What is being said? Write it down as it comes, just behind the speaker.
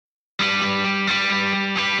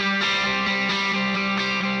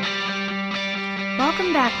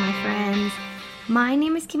back, my friends. My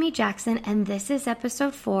name is Kimmy Jackson, and this is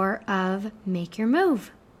episode 4 of Make Your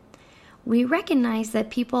Move. We recognize that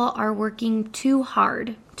people are working too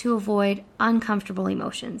hard to avoid uncomfortable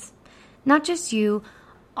emotions. Not just you,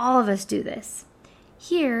 all of us do this.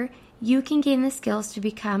 Here, you can gain the skills to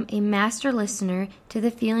become a master listener to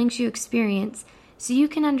the feelings you experience so you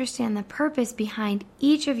can understand the purpose behind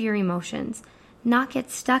each of your emotions, not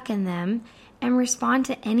get stuck in them, and respond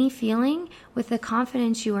to any feeling with the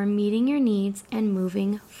confidence you are meeting your needs and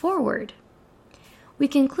moving forward. We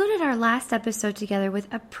concluded our last episode together with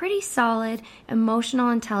a pretty solid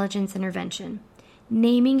emotional intelligence intervention,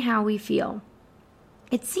 naming how we feel.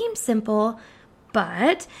 It seems simple,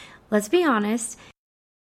 but let's be honest,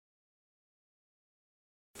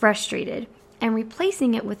 frustrated, and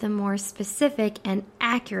replacing it with a more specific and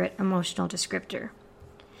accurate emotional descriptor.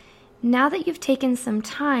 Now that you've taken some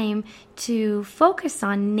time to focus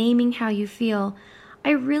on naming how you feel, I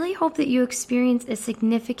really hope that you experience a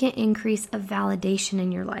significant increase of validation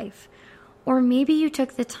in your life. Or maybe you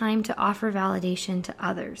took the time to offer validation to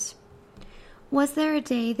others. Was there a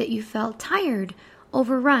day that you felt tired,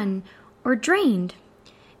 overrun, or drained?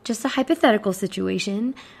 Just a hypothetical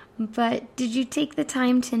situation, but did you take the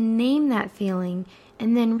time to name that feeling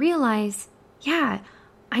and then realize, yeah,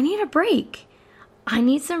 I need a break. I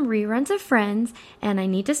need some reruns of Friends, and I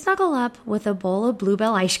need to snuggle up with a bowl of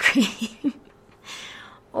Bluebell ice cream.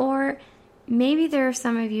 Or maybe there are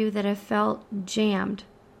some of you that have felt jammed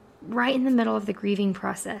right in the middle of the grieving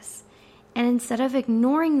process. And instead of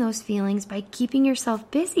ignoring those feelings by keeping yourself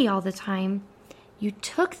busy all the time, you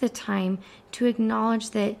took the time to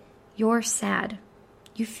acknowledge that you're sad,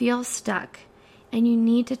 you feel stuck, and you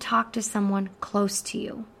need to talk to someone close to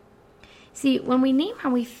you. See, when we name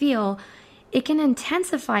how we feel, it can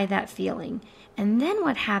intensify that feeling. And then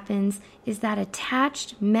what happens is that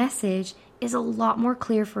attached message is a lot more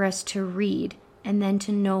clear for us to read and then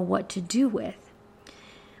to know what to do with.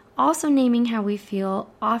 Also, naming how we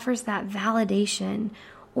feel offers that validation,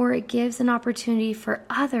 or it gives an opportunity for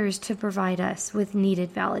others to provide us with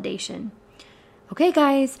needed validation. Okay,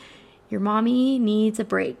 guys, your mommy needs a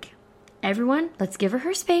break. Everyone, let's give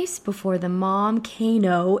her space before the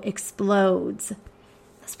mom-cano explodes.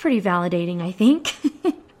 That's pretty validating, I think.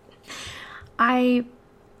 I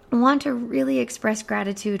want to really express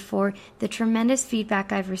gratitude for the tremendous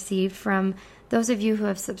feedback I've received from those of you who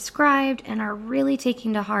have subscribed and are really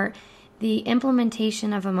taking to heart the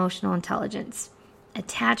implementation of emotional intelligence,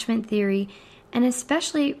 attachment theory, and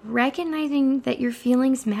especially recognizing that your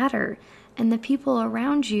feelings matter and the people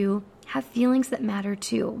around you have feelings that matter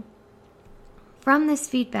too. From this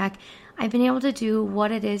feedback, I've been able to do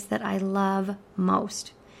what it is that I love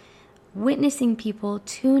most. Witnessing people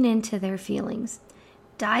tune into their feelings,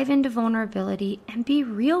 dive into vulnerability, and be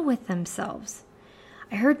real with themselves.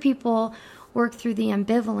 I heard people work through the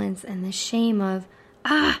ambivalence and the shame of,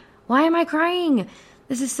 why am I crying?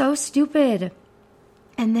 This is so stupid.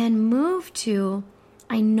 And then move to,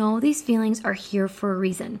 I know these feelings are here for a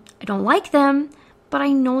reason. I don't like them, but I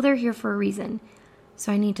know they're here for a reason.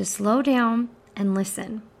 So I need to slow down and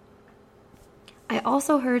listen. I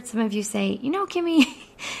also heard some of you say, Kimmy,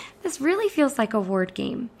 this really feels like a word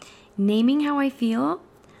game. Naming how I feel,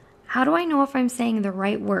 how do I know if I'm saying the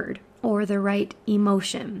right word or the right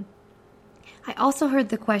emotion? I also heard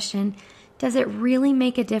the question, does it really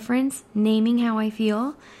make a difference naming how I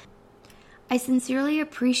feel? I sincerely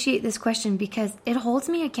appreciate this question because it holds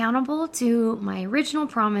me accountable to my original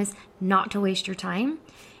promise not to waste your time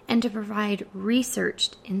and to provide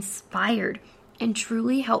researched, inspired, and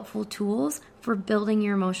truly helpful tools for building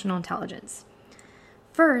your emotional intelligence.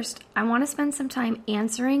 First, I want to spend some time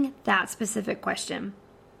answering that specific question.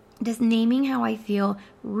 Does naming how I feel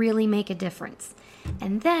really make a difference?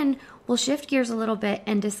 And then we'll shift gears a little bit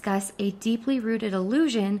and discuss a deeply rooted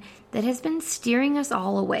illusion that has been steering us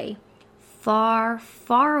all away, far,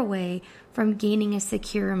 far away from gaining a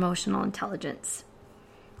secure emotional intelligence.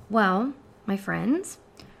 Well, my friends,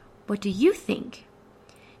 what do you think?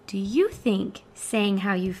 Do you think saying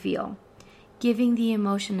how you feel, giving the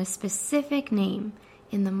emotion a specific name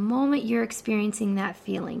in the moment you're experiencing that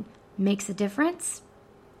feeling, makes a difference?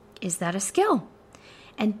 Is that a skill?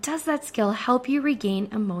 And does that skill help you regain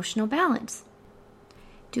emotional balance?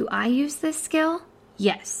 Do I use this skill?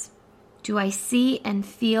 Yes. Do I see and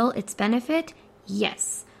feel its benefit?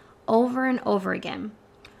 Yes. Over and over again.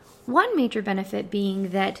 One major benefit being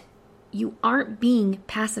that you aren't being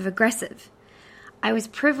passive-aggressive. I was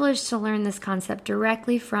privileged to learn this concept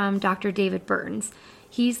directly from Dr. David Burns.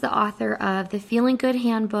 He's the author of the Feeling Good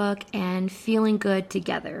Handbook and Feeling Good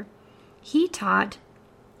Together. He taught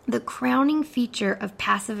the crowning feature of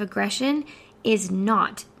passive aggression is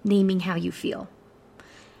not naming how you feel.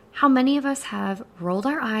 How many of us have rolled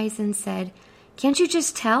our eyes and said, "Can't you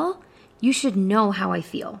just tell? You should know how I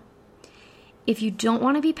feel." If you don't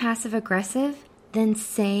want to be passive aggressive, then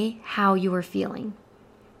say how you are feeling.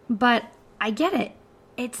 But I get it.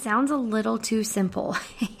 It sounds a little too simple.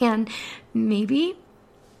 And maybe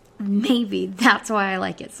that's why I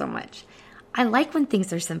like it so much. I like when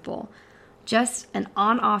things are simple. Just an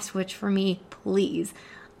on-off switch for me, please.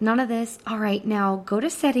 None of this, all right, now go to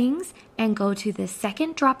settings and go to the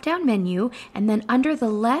second drop-down menu and then under the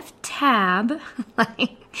left tab,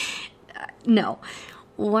 no.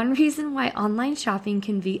 One reason why online shopping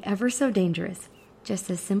can be ever so dangerous. Just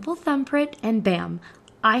a simple thumbprint and bam,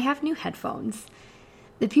 I have new headphones.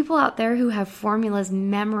 The people out there who have formulas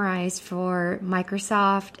memorized for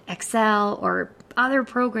Microsoft, Excel, or other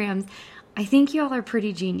programs, I think y'all are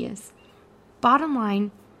pretty genius. Bottom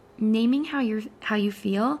line, naming how you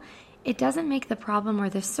feel, it doesn't make the problem or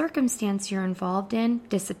the circumstance you're involved in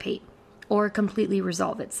dissipate or completely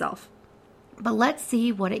resolve itself. But let's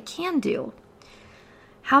see what it can do.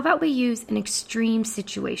 How about we use an extreme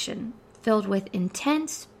situation filled with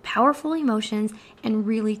intense, powerful emotions and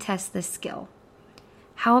really test this skill?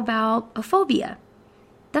 How about a phobia?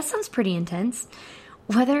 That sounds pretty intense.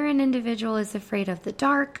 Whether an individual is afraid of the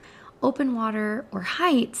dark, open water, or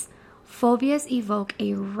heights, phobias evoke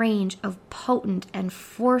a range of potent and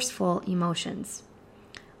forceful emotions.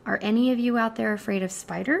 Are any of you out there afraid of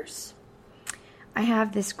spiders? I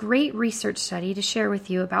have this great research study to share with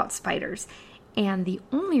you about spiders, and the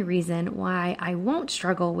only reason why I won't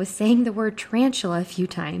struggle with saying the word tarantula a few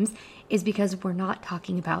times is because we're not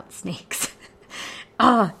talking about snakes.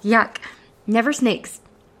 Oh, yuck. Never snakes.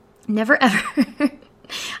 Never ever.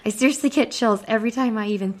 I seriously get chills every time I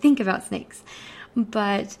even think about snakes.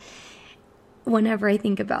 But whenever I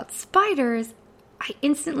think about spiders, I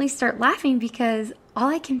instantly start laughing because all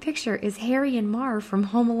I can picture is Harry and Marv from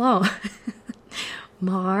Home Alone.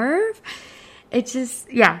 Marv? It's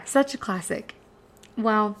just, yeah, such a classic.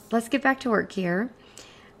 Well, let's get back to work here.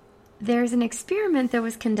 There's an experiment that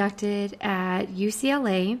was conducted at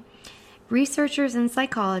UCLA. Researchers and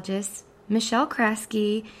psychologists Michelle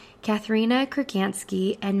Krasky, Katharina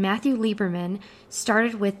Kurgansky, and Matthew Lieberman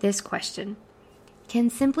started with this question. Can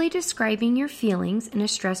simply describing your feelings in a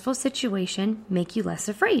stressful situation make you less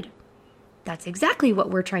afraid? That's exactly what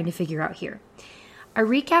we're trying to figure out here. A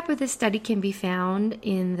recap of this study can be found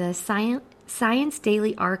in the Science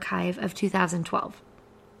Daily Archive of 2012.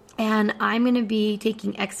 And I'm going to be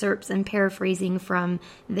taking excerpts and paraphrasing from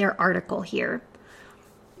their article here.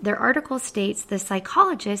 Their article states the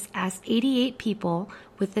psychologists asked 88 people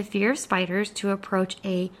with the fear of spiders to approach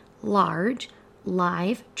a large,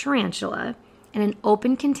 live tarantula in an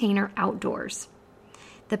open container outdoors.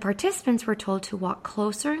 The participants were told to walk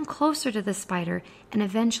closer and closer to the spider and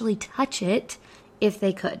eventually touch it if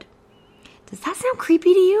they could. Does that sound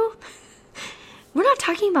creepy to you? We're not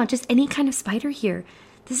talking about just any kind of spider here.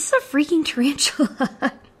 This is a freaking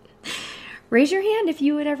tarantula. Raise your hand if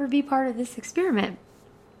you would ever be part of this experiment.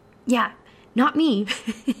 Yeah, not me.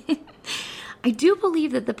 I do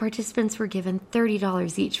believe that the participants were given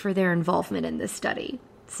 $30 each for their involvement in this study.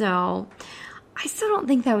 So I still don't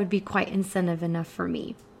think that would be quite incentive enough for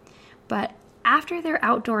me. But after their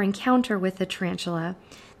outdoor encounter with the tarantula,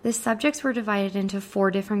 the subjects were divided into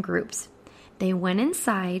 4 different groups. They went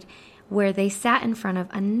inside where they sat in front of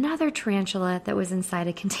another tarantula that was inside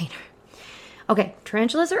a container. Okay,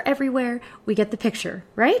 tarantulas are everywhere. We get the picture,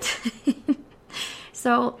 right?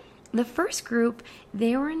 So the first group,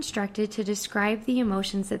 they were instructed to describe the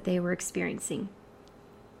emotions that they were experiencing.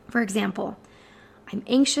 For example, I'm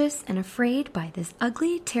anxious and afraid by this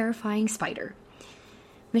ugly, terrifying spider.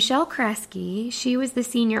 Michelle Krasky, she was the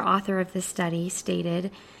senior author of this study,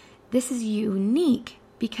 stated, "This is unique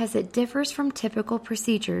because it differs from typical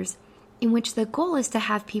procedures in which the goal is to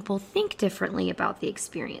have people think differently about the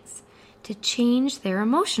experience, to change their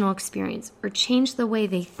emotional experience or change the way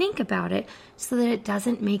they think about it so that it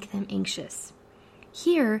doesn't make them anxious.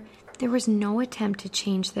 Here, there was no attempt to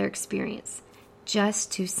change their experience,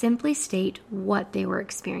 just to simply state what they were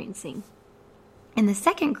experiencing." In the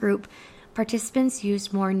second group, participants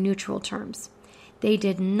used more neutral terms. They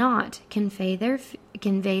did not convey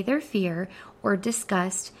their fear or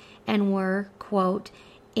disgust and were, quote,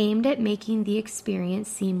 aimed at making the experience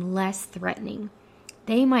seem less threatening.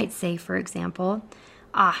 They might say, for example,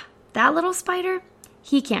 that little spider,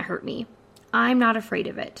 he can't hurt me. I'm not afraid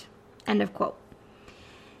of it. End of quote.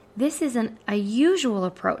 This is a usual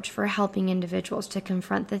approach for helping individuals to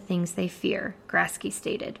confront the things they fear, Krasky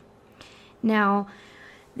stated. Now,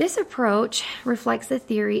 this approach reflects a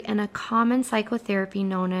theory in a common psychotherapy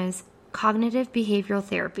known as cognitive behavioral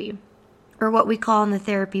therapy, or what we call in the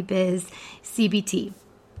therapy biz CBT.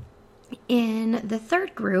 In the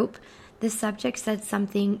third group, the subject said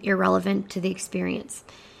something irrelevant to the experience.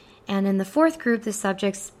 And in the fourth group, the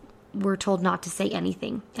subjects were told not to say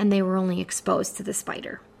anything, and they were only exposed to the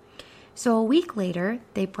spider. So a week later,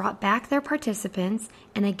 they brought back their participants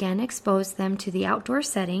and again exposed them to the outdoor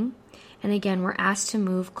setting, and again were asked to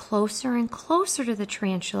move closer and closer to the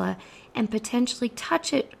tarantula and potentially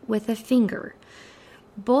touch it with a finger.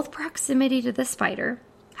 Both proximity to the spider,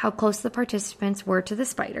 how close the participants were to the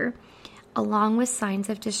spider, along with signs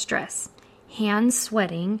of distress, hands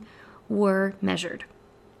sweating, were measured.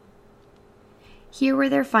 Here were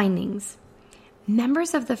their findings.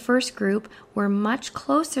 Members of the first group were much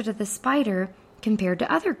closer to the spider compared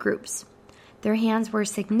to other groups. Their hands were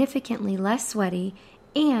significantly less sweaty,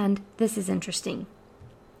 and this is interesting.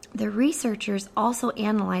 The researchers also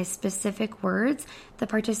analyzed specific words the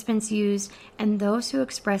participants used and those who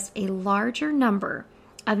expressed a larger number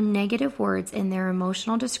of negative words in their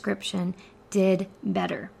emotional description did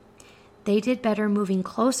better. They did better moving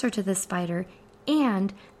closer to the spider,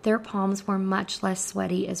 and their palms were much less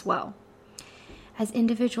sweaty as well. As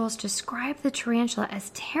individuals described the tarantula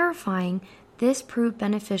as terrifying, this proved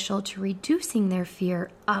beneficial to reducing their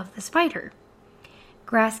fear of the spider.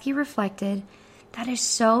 Grasky reflected, that is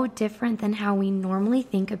so different than how we normally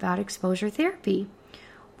think about exposure therapy,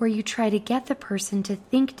 where you try to get the person to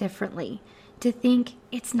think differently, to think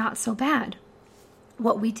it's not so bad.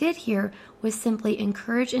 What we did here was simply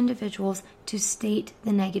encourage individuals to state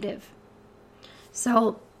the negative.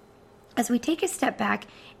 So, as we take a step back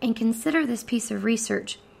and consider this piece of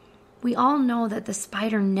research, we all know that the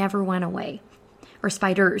spider never went away, or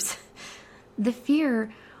spiders. The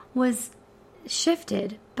fear was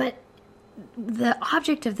shifted, but the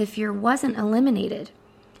object of the fear wasn't eliminated.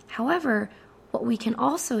 However, what we can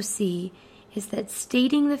also see is that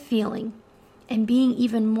stating the feeling and being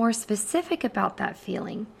even more specific about that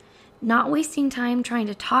feeling, not wasting time trying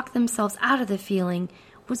to talk themselves out of the feeling,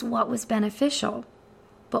 was what was beneficial.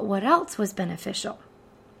 But what else was beneficial?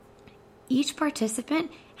 Each participant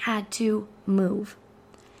had to move.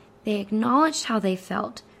 They acknowledged how they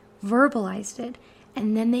felt, verbalized it,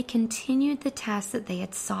 and then they continued the task that they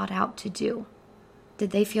had sought out to do.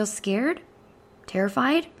 Did they feel scared?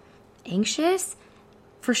 Terrified? Anxious?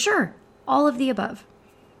 For sure, all of the above.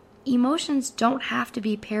 Emotions don't have to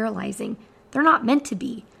be paralyzing. They're not meant to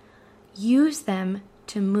be. Use them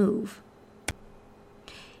to move.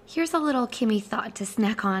 Here's a little Kimmy thought to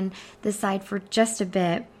snack on the side for just a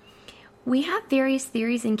bit. We have various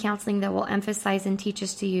theories in counseling that will emphasize and teach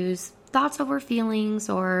us to use thoughts over feelings,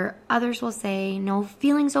 or others will say no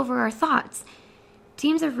feelings over our thoughts.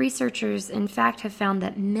 Teams of researchers, in fact, have found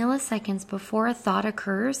that milliseconds before a thought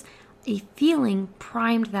occurs, a feeling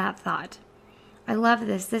primed that thought. I love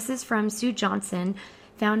this. This is from Sue Johnson,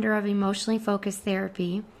 founder of Emotionally Focused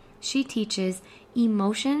Therapy. She teaches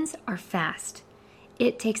emotions are fast.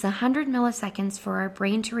 It takes 100 milliseconds for our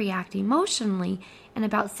brain to react emotionally and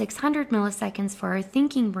about 600 milliseconds for our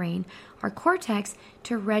thinking brain, our cortex,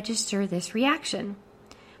 to register this reaction.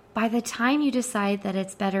 By the time you decide that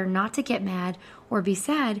it's better not to get mad or be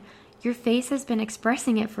sad, your face has been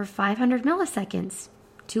expressing it for 500 milliseconds.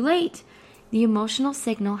 Too late. The emotional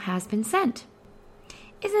signal has been sent.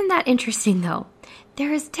 Isn't that interesting, though?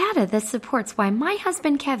 There is data that supports why my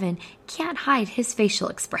husband Kevin can't hide his facial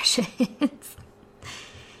expressions.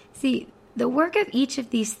 See, the work of each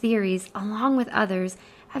of these theories, along with others,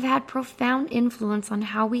 have had profound influence on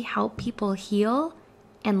how we help people heal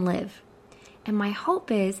and live. And my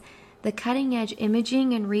hope is the cutting-edge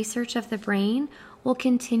imaging and research of the brain will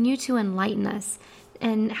continue to enlighten us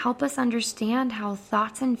and help us understand how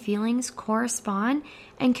thoughts and feelings correspond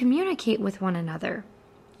and communicate with one another.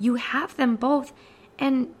 You have them both,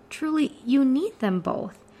 and truly, you need them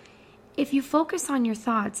both. If you focus on your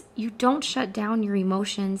thoughts, you don't shut down your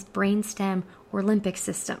emotions, brainstem, or limbic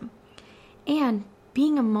system. And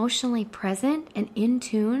being emotionally present and in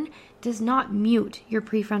tune does not mute your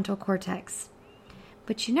prefrontal cortex.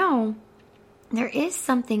 But you know, there is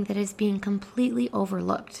something that is being completely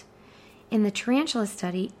overlooked in the tarantula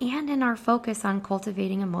study and in our focus on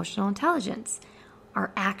cultivating emotional intelligence: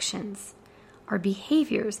 our actions, our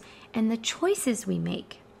behaviors, and the choices we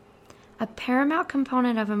make. A paramount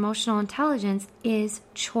component of emotional intelligence is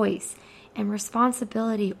choice and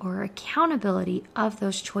responsibility or accountability of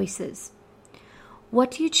those choices.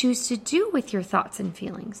 What do you choose to do with your thoughts and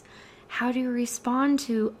feelings? How do you respond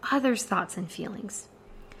to others' thoughts and feelings?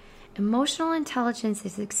 Emotional intelligence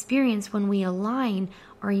is experienced when we align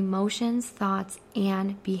our emotions, thoughts,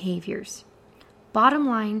 and behaviors. Bottom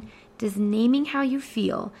line, does naming how you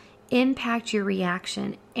feel impact your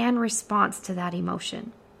reaction and response to that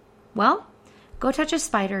emotion? Well, go touch a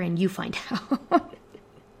spider and you find out.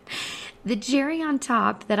 The cherry on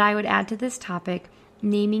top that I would add to this topic,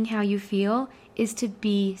 naming how you feel, is to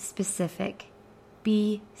be specific.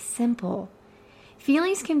 Be simple.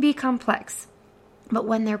 Feelings can be complex, but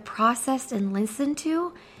when they're processed and listened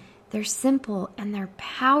to, they're simple and they're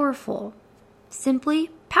powerful.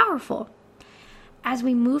 Simply powerful. As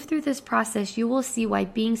we move through this process, you will see why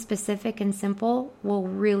being specific and simple will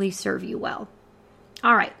really serve you well.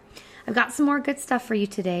 All right, I've got some more good stuff for you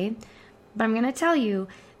today, but I'm going to tell you,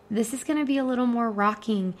 this is going to be a little more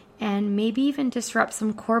rocking and maybe even disrupt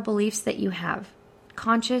some core beliefs that you have,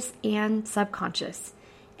 conscious and subconscious.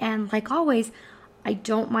 And like always, I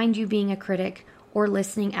don't mind you being a critic or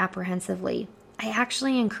listening apprehensively. I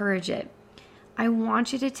actually encourage it. I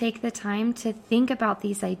want you to take the time to think about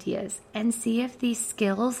these ideas and see if these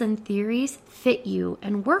skills and theories fit you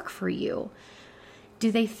and work for you.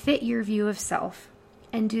 Do they fit your view of self?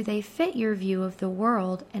 And do they fit your view of the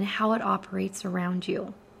world and how it operates around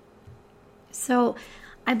you? So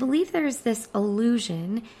I believe there's this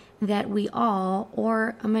illusion that we all,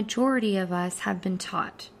 or a majority of us, have been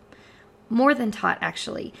taught. More than taught,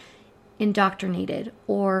 actually. Indoctrinated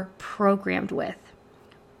or programmed with.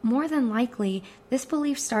 More than likely, this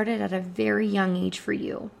belief started at a very young age for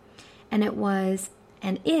you. And it was,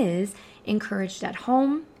 and is, encouraged at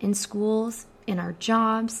home, in schools, in our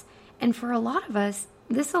jobs. And for a lot of us,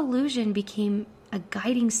 this illusion became a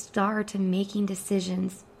guiding star to making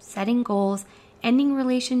decisions, setting goals, ending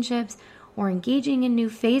relationships, or engaging in new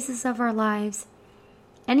phases of our lives.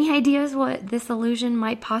 Any ideas what this illusion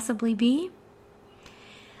might possibly be?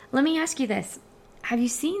 Let me ask you this. Have you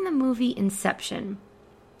seen the movie Inception?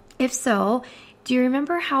 If so, do you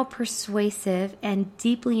remember how persuasive and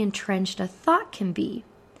deeply entrenched a thought can be?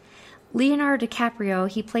 Leonardo DiCaprio,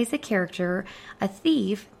 he plays a character, a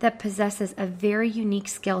thief, that possesses a very unique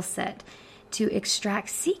skill set to extract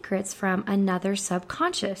secrets from another's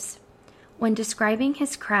subconscious. When describing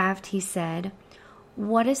his craft, he said,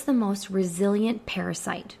 "What is the most resilient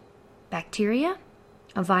parasite? Bacteria?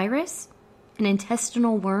 A virus? An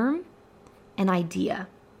intestinal worm? An idea.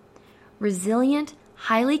 Resilient,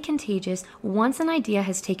 highly contagious. Once an idea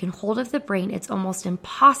has taken hold of the brain, it's almost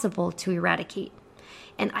impossible to eradicate.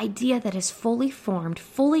 An idea that is fully formed,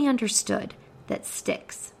 fully understood, that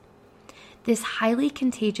sticks." This highly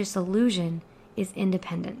contagious illusion is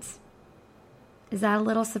independence. Is that a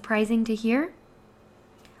little surprising to hear?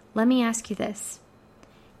 Let me ask you this.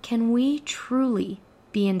 Can we truly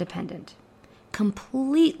be independent?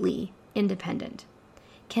 Completely independent?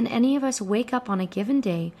 Can any of us wake up on a given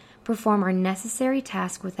day, perform our necessary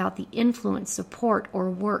task without the influence, support, or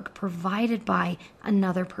work provided by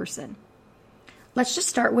another person? Let's just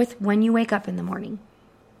start with when you wake up in the morning.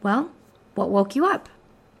 Well, what woke you up?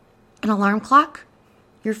 An alarm clock?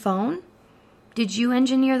 Your phone? Did you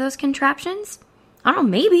engineer those contraptions? I don't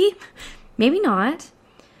know, maybe not.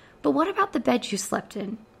 But what about the bed you slept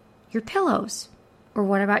in? Your pillows? Or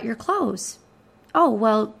what about your clothes? Oh,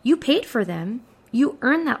 well, you paid for them. You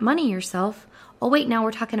earned that money yourself. Oh, wait, now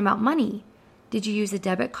we're talking about money. Did you use a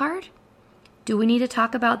debit card? Do we need to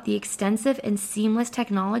talk about the extensive and seamless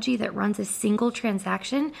technology that runs a single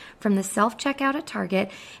transaction from the self-checkout at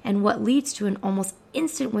Target and what leads to an almost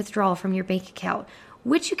instant withdrawal from your bank account,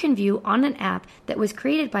 which you can view on an app that was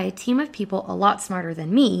created by a team of people a lot smarter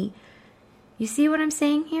than me? You see what I'm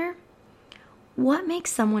saying here? What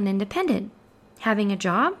makes someone independent? Having a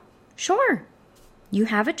job? Sure. You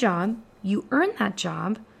have a job, you earn that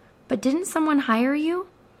job, but didn't someone hire you?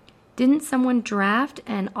 Didn't someone draft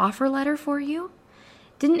an offer letter for you?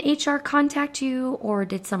 Didn't HR contact you, or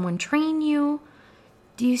did someone train you?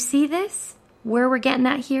 Do you see this? Where we're getting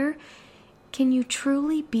at here? Can you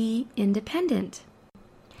truly be independent?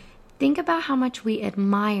 Think about how much we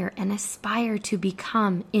admire and aspire to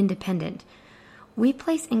become independent. We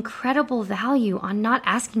place incredible value on not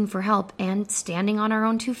asking for help and standing on our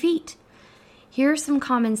own 2 feet. Here are some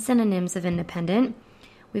common synonyms of independent.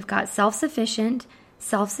 We've got self-sufficient,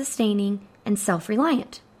 self-sustaining, and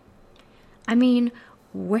self-reliant. I mean,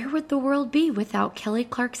 where would the world be without Kelly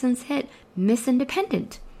Clarkson's hit, Miss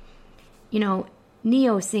Independent? You know,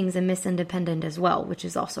 Neo sings a Miss Independent as well, which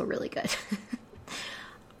is also really good.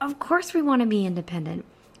 Of course we want to be independent,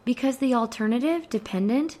 because the alternative,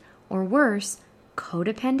 dependent, or worse,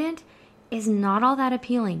 codependent, is not all that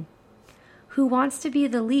appealing. Who wants to be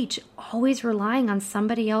the leech, always relying on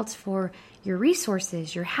somebody else for your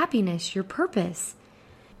resources, your happiness, your purpose?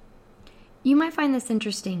 You might find this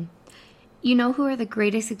interesting. You know who are the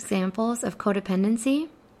greatest examples of codependency?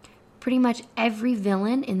 Pretty much every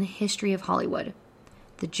villain in the history of Hollywood.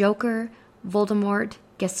 the Joker, Voldemort,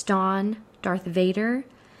 Gaston, Darth Vader.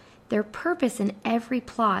 Their purpose in every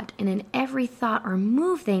plot and in every thought or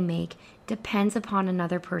move they make depends upon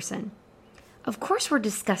another person. Of course we're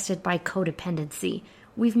disgusted by codependency.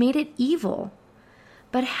 We've made it evil.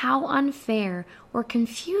 But how unfair or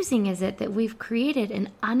confusing is it that we've created an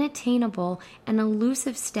unattainable and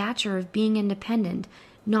elusive stature of being independent,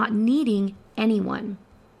 not needing anyone?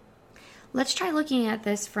 Let's try looking at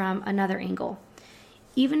this from another angle.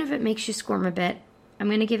 Even if it makes you squirm a bit, I'm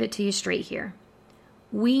going to give it to you straight here.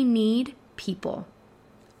 We need people.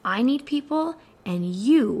 I need people, and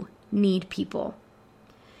you need people.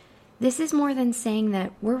 This is more than saying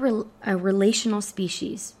that we're a relational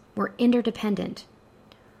species. We're interdependent.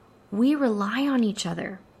 We rely on each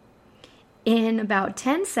other. In about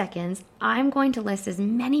 10 seconds, I'm going to list as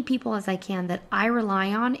many people as I can that I rely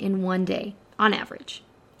on in one day, on average.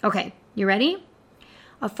 Okay, you ready?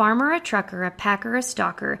 A farmer, a trucker, a packer, a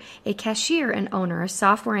stalker, a cashier, an owner, a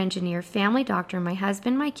software engineer, family doctor, my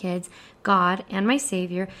husband, my kids, God, and my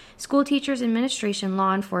Savior, school teachers, administration,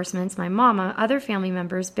 law enforcement, my mama, other family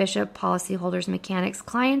members, bishop, policyholders, mechanics,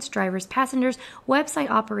 clients, drivers, passengers,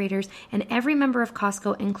 website operators, and every member of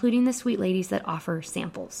Costco, including the sweet ladies that offer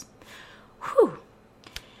samples. Whew.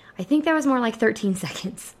 I think that was more like 13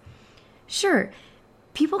 seconds. Sure,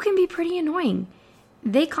 people can be pretty annoying.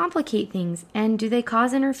 They complicate things, and do they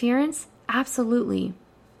cause interference? Absolutely.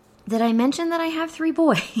 Did I mention that I have 3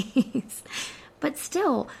 boys? But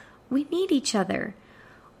still, we need each other.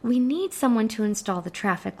 We need someone to install the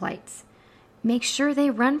traffic lights, make sure they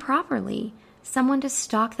run properly, someone to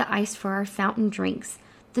stock the ice for our fountain drinks,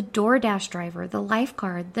 the DoorDash driver, the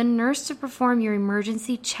lifeguard, the nurse to perform your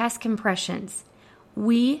emergency chest compressions.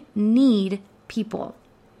 We need people.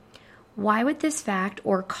 Why would this fact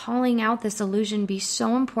or calling out this illusion be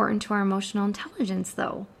so important to our emotional intelligence,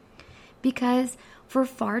 though? Because for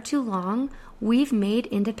far too long, we've made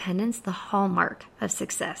independence the hallmark of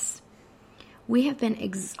success. We have been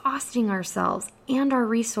exhausting ourselves and our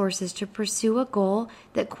resources to pursue a goal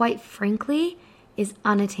that, quite frankly, is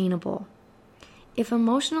unattainable. If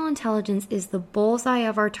emotional intelligence is the bullseye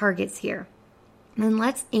of our targets here, then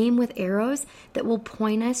let's aim with arrows that will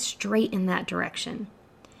point us straight in that direction.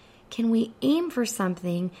 Can we aim for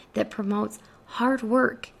something that promotes hard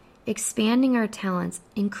work, expanding our talents,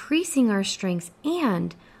 increasing our strengths,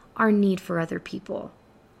 and our need for other people?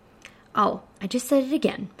 Oh, I just said it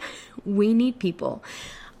again. We need people.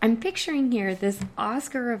 I'm picturing here this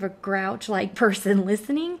Oscar of a Grouch-like person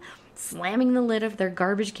listening, slamming the lid of their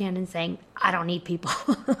garbage can and saying, I don't need people.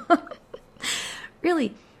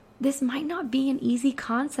 Really, this might not be an easy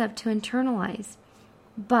concept to internalize,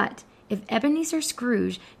 but if Ebenezer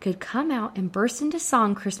Scrooge could come out and burst into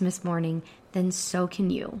song Christmas morning, then so can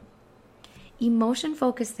you.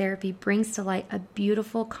 Emotion-focused therapy brings to light a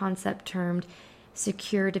beautiful concept termed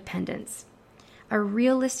secure dependence, a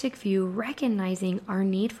realistic view recognizing our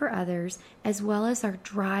need for others as well as our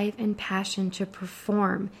drive and passion to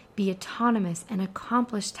perform, be autonomous, and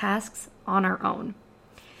accomplish tasks on our own.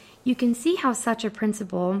 You can see how such a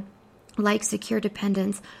principle, like secure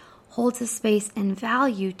dependence, holds a space and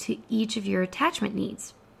value to each of your attachment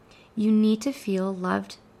needs. You need to feel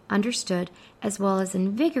loved, understood, as well as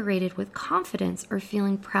invigorated with confidence or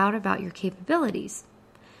feeling proud about your capabilities.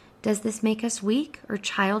 Does this make us weak or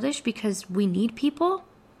childish because we need people?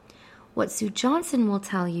 What Sue Johnson will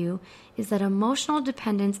tell you is that emotional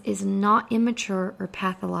dependence is not immature or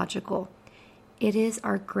pathological. It is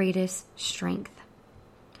our greatest strength.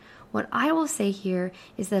 What I will say here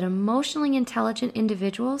is that emotionally intelligent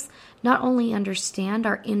individuals not only understand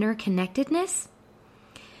our interconnectedness,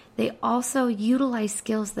 they also utilize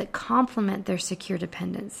skills that complement their secure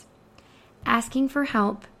dependence. Asking for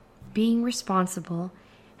help, being responsible,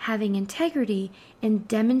 having integrity, and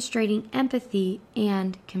demonstrating empathy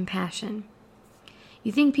and compassion.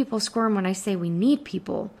 You think people squirm when I say we need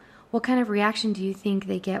people. What kind of reaction do you think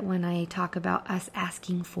they get when I talk about us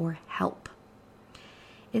asking for help?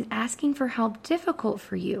 Is asking for help difficult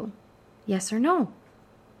for you? Yes or no?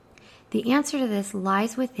 The answer to this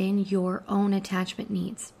lies within your own attachment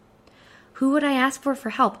needs. Who would I ask for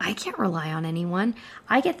help? I can't rely on anyone.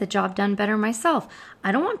 I get the job done better myself.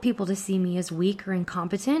 I don't want people to see me as weak or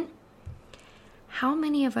incompetent. How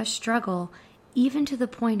many of us struggle even to the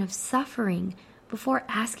point of suffering before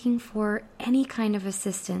asking for any kind of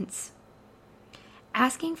assistance?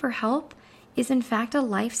 Asking for help is in fact a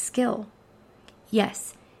life skill.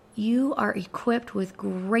 Yes, you are equipped with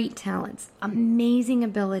great talents, amazing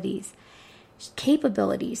abilities,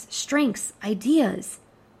 capabilities, strengths, ideas,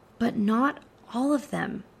 but not all of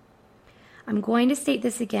them. I'm going to state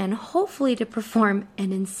this again, hopefully to perform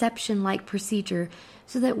an Inception-like procedure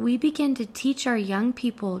so that we begin to teach our young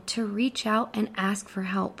people to reach out and ask for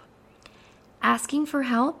help. Asking for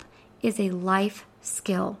help is a life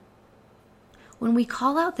skill. When we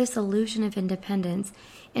call out this illusion of independence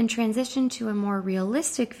and transition to a more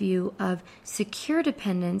realistic view of secure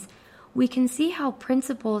dependence, we can see how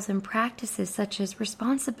principles and practices such as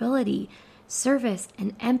responsibility, service,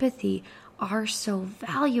 and empathy are so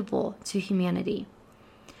valuable to humanity.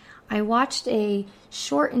 I watched a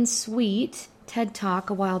short and sweet TED Talk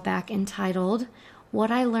a while back entitled, "What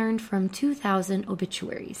I Learned from 2,000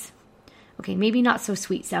 Obituaries." Okay, maybe not so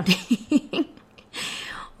sweet sounding.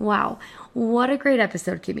 Wow, what a great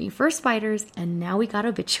episode, Kimmy. First spiders, and now we got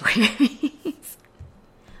obituaries.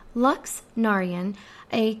 Lux Narayan,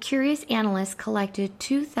 a curious analyst, collected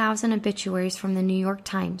 2,000 obituaries from the New York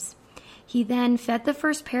Times. He then fed the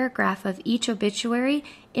first paragraph of each obituary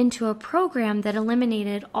into a program that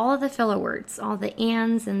eliminated all of the filler words, all the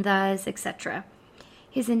ands and thes, etc.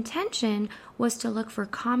 His intention was to look for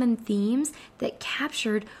common themes that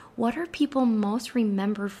captured what are people most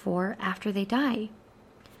remembered for after they die.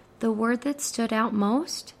 The word that stood out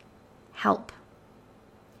most? Help.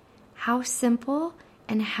 How simple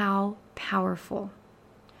and how powerful.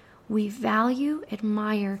 We value,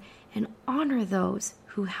 admire, and honor those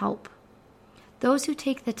who help. Those who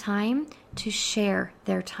take the time to share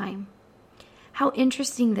their time. How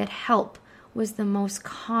interesting that help was the most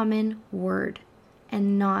common word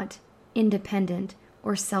and not independent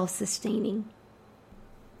or self-sustaining.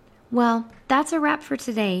 Well, that's a wrap for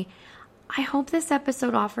today. I hope this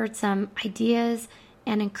episode offered some ideas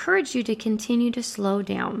and encouraged you to continue to slow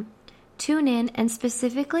down. Tune in and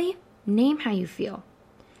specifically name how you feel.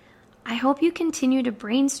 I hope you continue to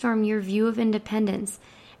brainstorm your view of independence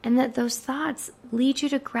and that those thoughts lead you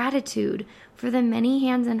to gratitude for the many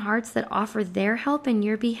hands and hearts that offer their help in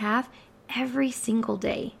your behalf every single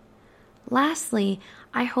day. Lastly,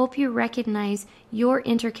 I hope you recognize your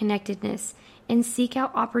interconnectedness and seek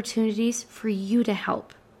out opportunities for you to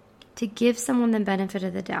help, to give someone the benefit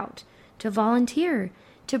of the doubt, to volunteer,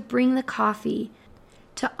 to bring the coffee,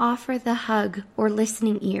 to offer the hug or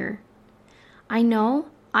listening ear. I know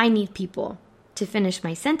I need people to finish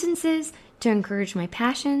my sentences, to encourage my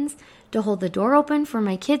passions, to hold the door open for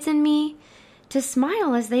my kids and me, to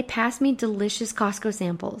smile as they pass me delicious Costco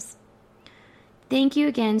samples. Thank you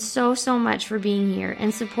again so much for being here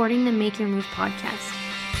and supporting the Make Your Move podcast.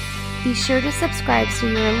 Be sure to subscribe so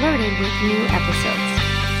you're alerted with new episodes.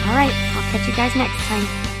 All right, I'll catch you guys next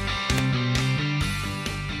time.